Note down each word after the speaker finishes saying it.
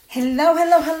Hello,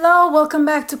 hello, hello. Welcome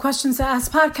back to Questions to Ask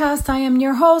podcast. I am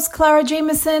your host, Clara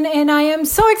Jamison, and I am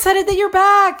so excited that you're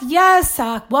back. Yes,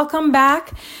 welcome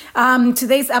back.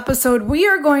 Today's episode, we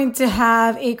are going to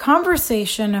have a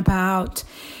conversation about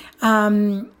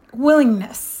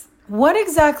willingness. What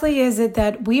exactly is it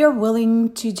that we are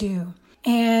willing to do?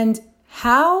 And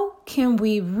how can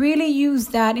we really use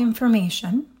that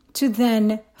information to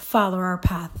then follow our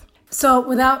path? So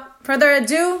without further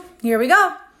ado, here we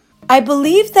go. I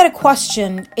believe that a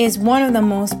question is one of the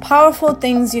most powerful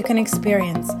things you can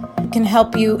experience. It can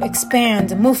help you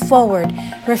expand, move forward,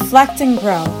 reflect, and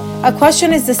grow. A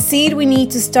question is the seed we need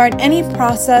to start any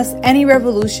process, any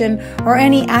revolution, or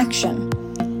any action.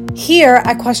 Here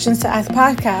at Questions to Ask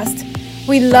podcast,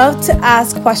 we love to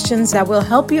ask questions that will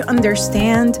help you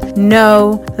understand,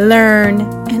 know, learn,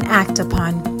 and act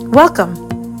upon. Welcome.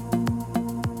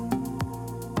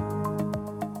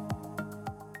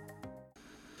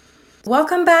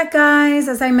 Welcome back, guys.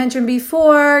 As I mentioned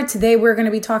before, today we're going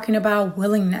to be talking about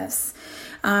willingness.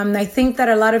 I think that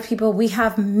a lot of people, we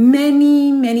have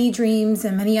many dreams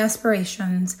and many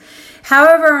aspirations.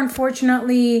 However,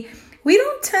 unfortunately, we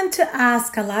don't tend to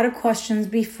ask a lot of questions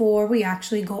before we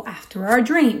actually go after our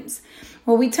dreams.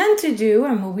 What we tend to do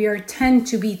and what we tend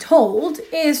to be told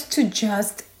is to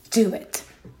just do it.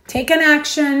 Take an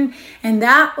action, and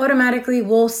that automatically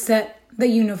will set the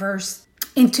universe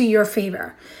into your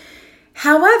favor.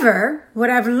 However,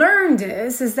 what I've learned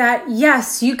is that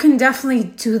yes, you can definitely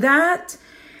do that,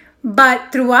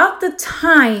 but throughout the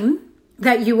time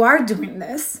that you are doing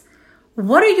this,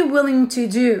 what are you willing to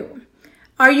do?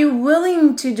 Are you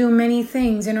willing to do many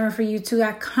things in order for you to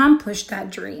accomplish that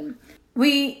dream?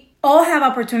 We all have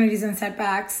opportunities and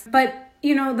setbacks, but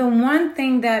the one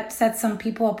thing that sets some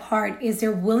people apart is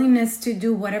their willingness to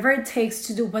do whatever it takes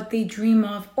to do what they dream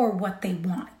of or what they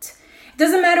want. It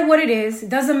doesn't matter what it is. It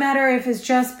doesn't matter if it's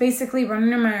just basically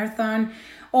running a marathon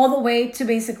all the way to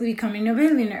basically becoming a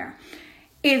billionaire.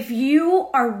 If you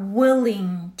are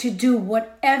willing to do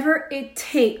whatever it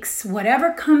takes,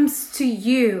 whatever comes to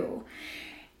you,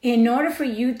 in order for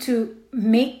you to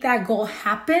make that goal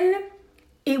happen,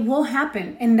 it will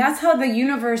happen. And that's how the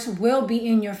universe will be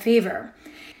in your favor.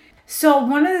 So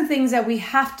one of the things that we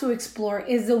have to explore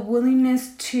is the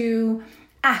willingness to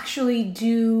actually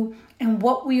do and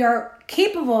what we are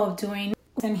capable of doing.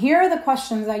 And here are the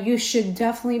questions that you should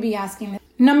definitely be asking.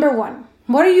 Number one,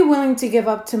 what are you willing to give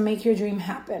up to make your dream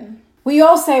happen? We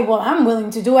all say, well, I'm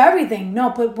willing to do everything. No,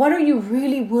 but what are you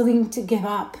really willing to give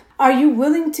up? Are you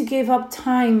willing to give up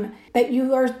time that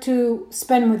you are to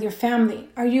spend with your family?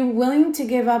 Are you willing to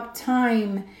give up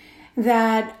time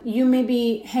that you may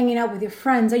be hanging out with your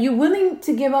friends? Are you willing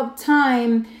to give up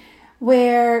time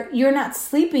where you're not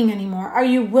sleeping anymore? Are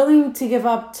you willing to give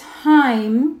up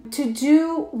time to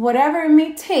do whatever it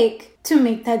may take to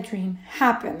make that dream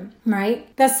happen,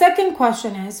 right? The second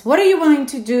question is, what are you willing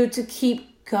to do to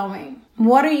keep going?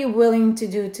 What are you willing to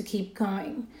do to keep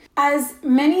going? As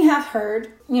many have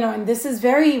heard, and this is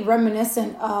very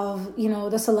reminiscent of,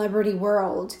 the celebrity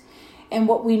world and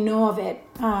what we know of it.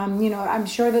 I'm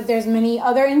sure that there's many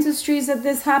other industries that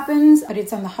this happens, but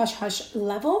it's on the hush-hush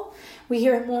level. We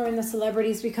hear it more in the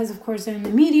celebrities because, of course, they're in the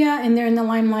media and they're in the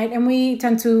limelight, and we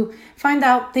tend to find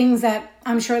out things that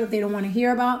I'm sure that they don't want to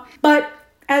hear about. But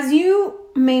as you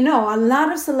may know, a lot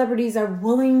of celebrities are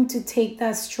willing to take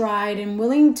that stride and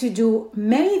willing to do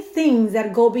many things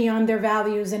that go beyond their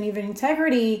values and even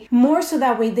integrity, more so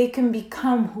that way they can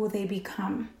become who they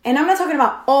become. And I'm not talking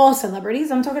about all celebrities.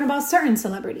 I'm talking about certain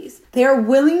celebrities. They are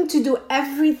willing to do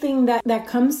everything that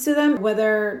comes to them,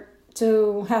 whether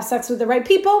to have sex with the right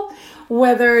people,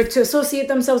 whether to associate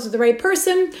themselves with the right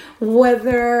person,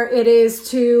 whether it is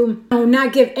to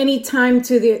not give any time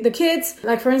to the kids.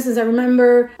 Like, for instance, I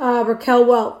remember Raquel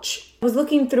Welch. I was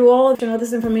looking through all of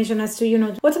this information as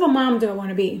to, what type of mom do I want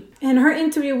to be? And her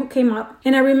interview came up.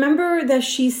 And I remember that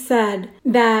she said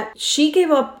that she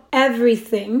gave up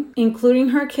everything, including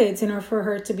her kids, in order for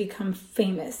her to become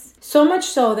famous. So much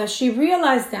so that she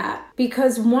realized that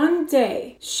because one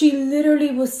day she literally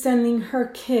was sending her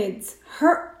kids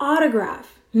her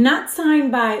autograph, not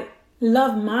signed by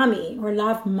Love Mommy or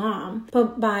Love Mom,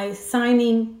 but by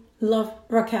signing Love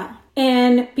Raquel.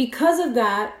 And because of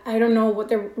that, I don't know what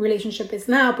their relationship is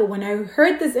now, but when I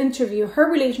heard this interview, her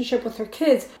relationship with her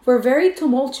kids were very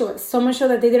tumultuous, so much so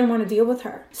that they didn't want to deal with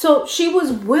her. So she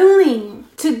was willing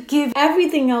to give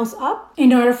everything else up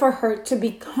in order for her to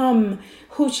become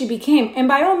who she became. And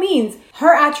by all means,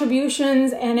 her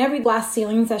attributions and every glass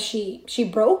ceilings that she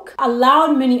broke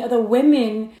allowed many other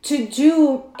women to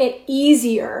do it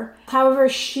easier. However,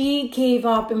 she gave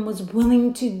up and was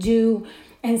willing to do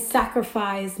and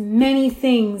sacrifice many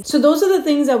things. So those are the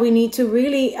things that we need to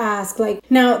really ask.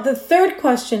 Now, the third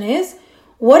question is,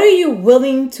 what are you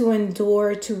willing to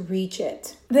endure to reach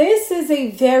it? This is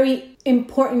a very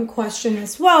important question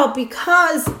as well,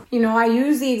 because, I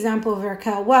use the example of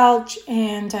Raquel Welch,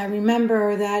 and I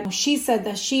remember that she said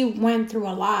that she went through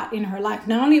a lot in her life.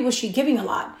 Not only was she giving a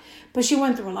lot, but she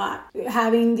went through a lot.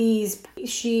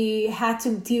 She had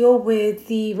to deal with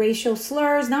the racial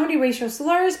slurs, not only racial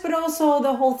slurs, but also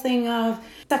the whole thing of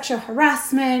sexual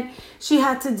harassment. She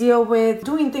had to deal with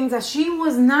doing things that she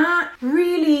was not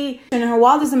really, in her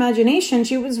wildest imagination,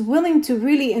 she was willing to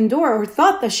really endure, or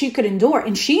thought that she could endure,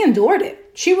 and she endured it.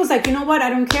 She was like, you know what? I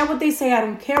don't care what they say. I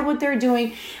don't care what they're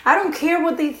doing. I don't care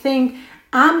what they think.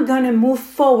 I'm going to move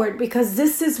forward because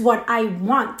this is what I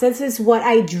want. This is what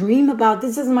I dream about.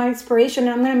 This is my inspiration.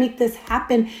 And I'm going to make this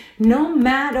happen no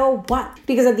matter what.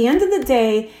 Because at the end of the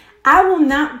day, I will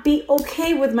not be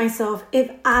okay with myself if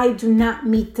I do not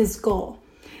meet this goal.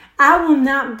 I will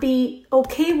not be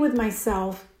okay with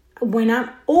myself when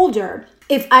I'm older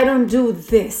if I don't do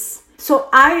this. So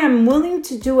I am willing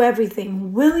to do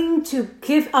everything, willing to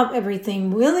give up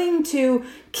everything, willing to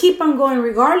keep on going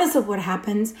regardless of what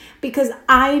happens, because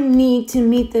I need to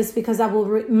meet this, because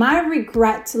my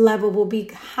regret level will be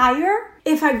higher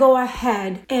if I go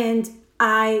ahead and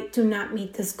I do not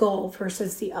meet this goal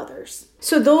versus the others.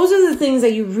 So those are the things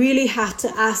that you really have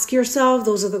to ask yourself.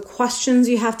 Those are the questions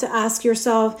you have to ask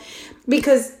yourself,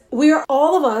 because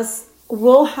all of us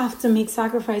will have to make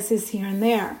sacrifices here and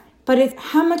there. But it's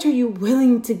how much are you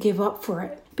willing to give up for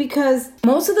it? Because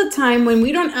most of the time when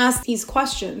we don't ask these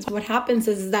questions, what happens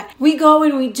is that we go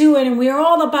and we do it, and we're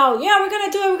all about, we're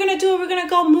going to do it, we're going to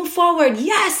go move forward.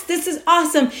 Yes, this is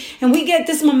awesome. And we get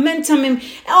this momentum and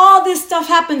all this stuff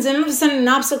happens, and all of a sudden an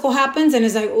obstacle happens, and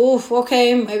it's like, oof,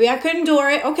 okay, maybe I could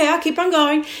endure it. Okay, I'll keep on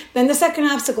going. Then the second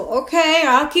obstacle, okay,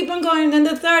 I'll keep on going. Then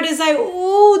the third is like,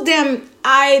 oh, damn,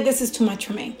 this is too much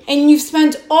for me. And you've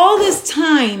spent all this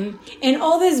time and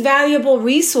all these valuable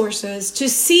resources to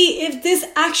see if this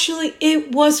actually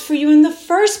it was for you in the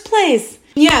first place.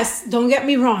 Yes, don't get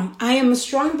me wrong. I am a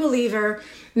strong believer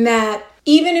that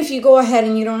even if you go ahead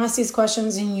and you don't ask these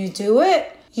questions and you do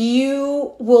it,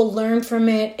 you will learn from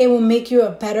it. It will make you a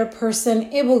better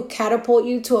person. It will catapult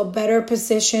you to a better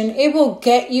position. It will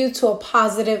get you to a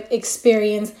positive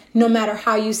experience, no matter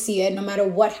how you see it, no matter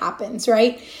what happens,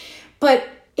 right? But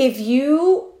if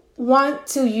you want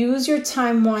to use your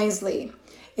time wisely,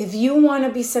 if you want to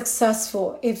be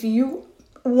successful, if you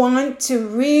want to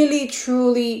really,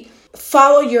 truly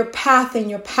follow your path and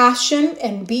your passion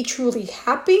and be truly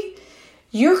happy,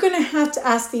 you're going to have to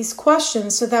ask these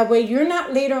questions, so that way you're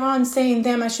not later on saying,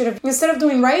 damn, instead of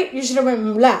doing right, you should have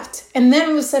went left. And then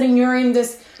all of a sudden you're in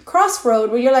this crossroad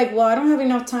where you're like, well, I don't have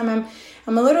enough time.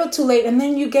 I'm a little too late. And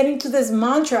then you get into this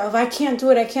mantra of I can't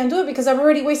do it because I've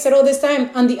already wasted all this time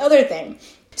on the other thing.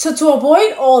 So to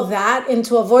avoid all that, and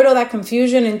to avoid all that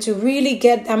confusion, and to really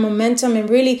get that momentum and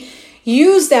really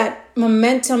use that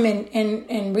momentum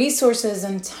and resources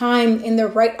and time in the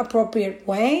right appropriate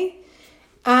way,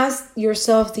 ask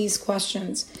yourself these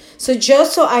questions. So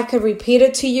just so I could repeat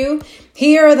it to you,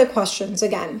 here are the questions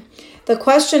again. The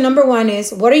question number 1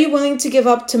 is, what are you willing to give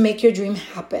up to make your dream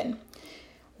happen?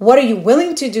 What are you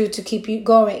willing to do to keep you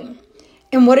going?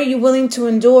 And what are you willing to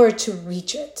endure to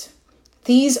reach it?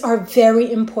 These are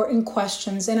very important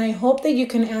questions, and I hope that you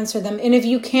can answer them. And if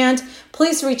you can't,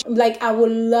 please I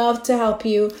would love to help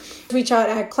you. Reach out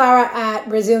at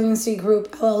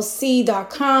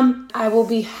clara@resiliencygroup.com. I will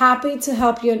be happy to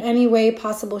help you in any way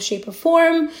possible, shape, or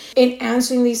form in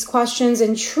answering these questions,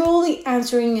 and truly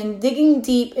answering and digging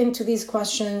deep into these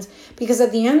questions, because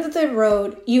at the end of the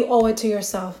road, you owe it to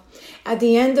yourself. At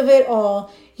the end of it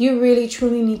all, you really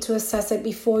truly need to assess it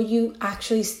before you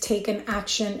actually take an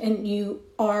action and you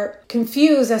are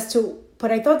confused as to,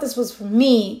 but I thought this was for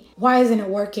me. Why isn't it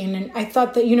working? And I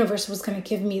thought the universe was going to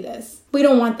give me this. We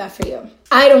don't want that for you.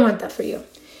 I don't want that for you.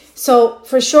 So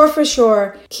for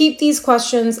sure, keep these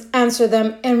questions, answer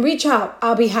them, and reach out.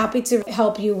 I'll be happy to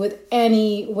help you with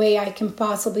any way I can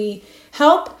possibly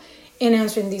help in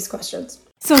answering these questions.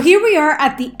 So here we are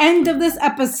at the end of this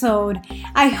episode.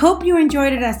 I hope you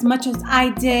enjoyed it as much as I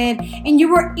did, and you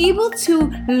were able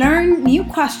to learn new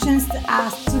questions to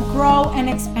ask, to grow and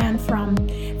expand from.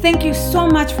 Thank you so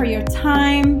much for your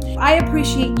time. I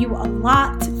appreciate you a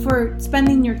lot for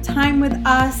spending your time with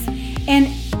us. And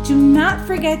do not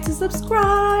forget to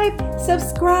subscribe,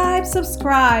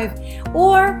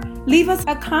 or leave us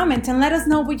a comment and let us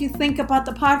know what you think about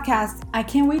the podcast. I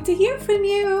can't wait to hear from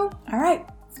you. All right.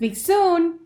 Speak soon.